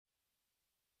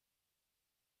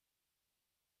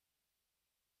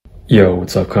Yo,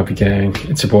 what's up, Comfy Gang?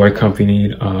 It's your boy, Comfy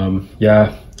NEET.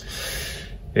 Yeah,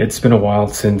 it's been a while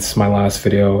since my last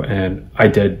video, and I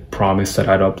did promise that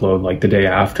I'd upload like the day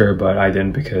after, but I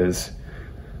didn't because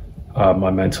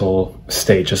my mental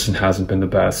state just hasn't been the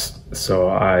best. So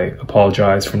I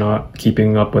apologize for not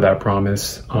keeping up with that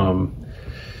promise.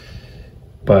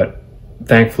 But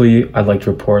thankfully, I'd like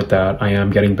to report that I am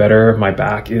getting better. My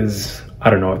back is, I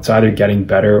don't know, it's either getting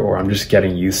better or I'm just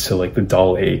getting used to like the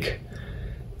dull ache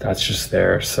that's just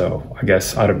there. So I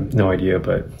guess I have no idea,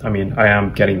 but I mean, I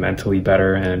am getting mentally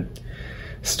better and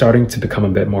starting to become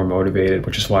a bit more motivated,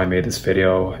 which is why I made this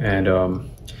video. And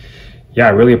yeah, I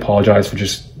really apologize for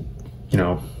just,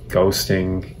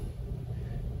 ghosting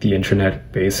the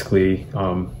internet, basically.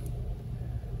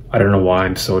 I don't know why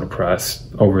I'm so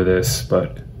depressed over this,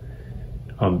 but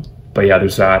yeah,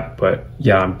 there's that. But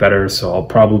yeah, I'm better, so I'll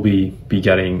probably be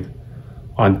getting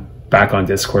back on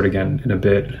Discord again in a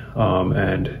bit,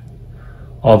 and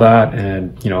all that,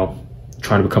 and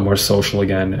trying to become more social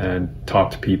again and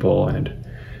talk to people and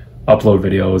upload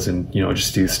videos and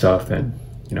just do stuff and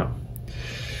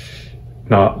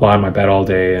not lie in my bed all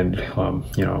day and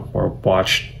or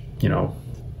watch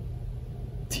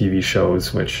TV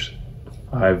shows, which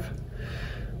I've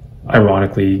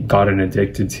ironically gotten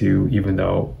addicted to, even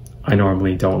though I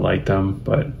normally don't like them.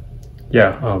 But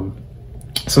yeah,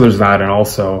 so there's that. And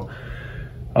also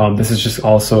this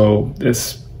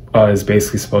is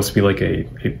basically supposed to be like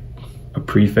a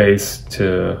preface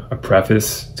to a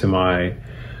preface to my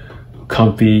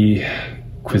comfy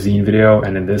cuisine video.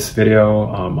 And in this video,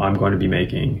 I'm going to be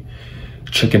making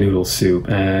chicken noodle soup.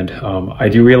 And I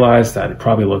do realize that it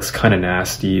probably looks kind of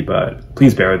nasty, but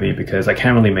please bear with me because I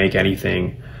can't really make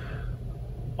anything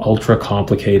ultra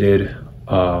complicated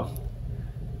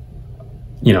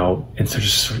in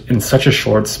such a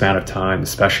short span of time,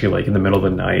 especially like in the middle of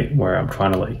the night where I'm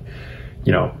trying to like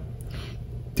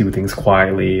do things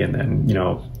quietly. And then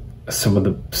some of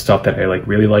the stuff that I like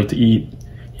really like to eat,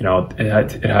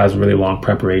 it has really long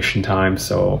preparation time.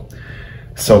 So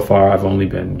far I've only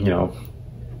been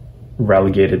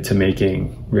relegated to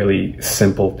making really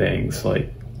simple things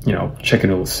like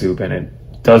chicken noodle soup, and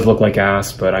it does look like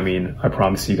ass, but I mean, I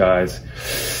promise you guys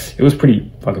it was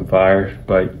pretty fucking fire.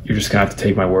 But you're just gonna have to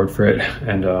take my word for it.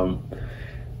 And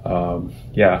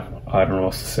yeah, I don't know what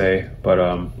else to say, but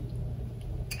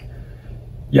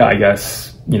yeah, I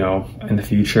guess in the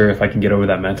future, if I can get over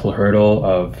that mental hurdle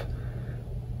of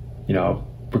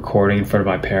recording in front of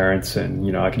my parents,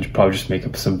 and I can probably just make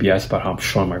up some BS about how I'm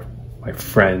showing my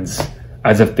friends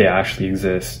as if they actually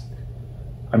exist.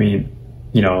 I mean,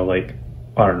 like,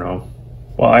 I don't know,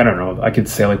 well, I don't know, I could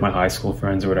say like my high school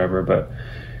friends or whatever, but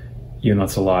even though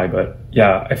it's a lie. But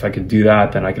yeah, if I could do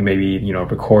that, then I can maybe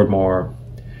record more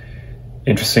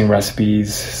interesting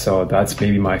recipes. So that's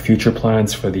maybe my future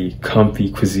plans for the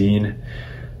Comfy Cuisine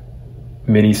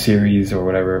mini series or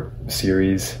whatever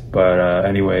series. But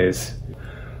anyways,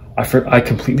 I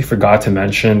completely forgot to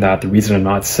mention that the reason I'm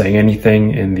not saying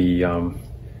anything in the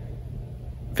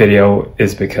video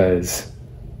is because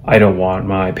I don't want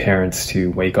my parents to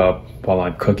wake up while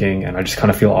I'm cooking, and I just kind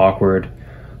of feel awkward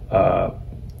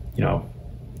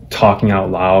talking out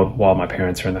loud while my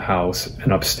parents are in the house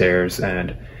and upstairs.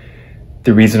 And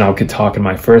the reason I could talk in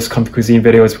my first Comfy Cuisine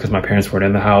video is because my parents weren't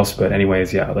in the house. But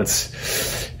anyways, yeah,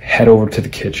 let's head over to the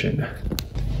kitchen.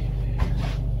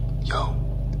 Yo,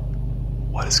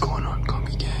 what is going on,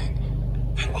 Comfy Gang?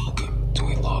 And welcome to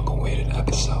a long-awaited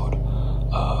episode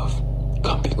of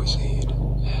Comfy Cuisine.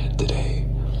 And today,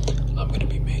 I'm going to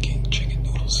be making chicken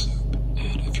noodle soup.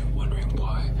 And if you're wondering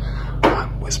why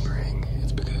I'm whispering,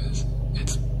 it's because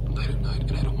it's late at night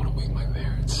and I don't want to wake my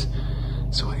parents.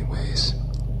 So anyways,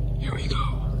 here we go.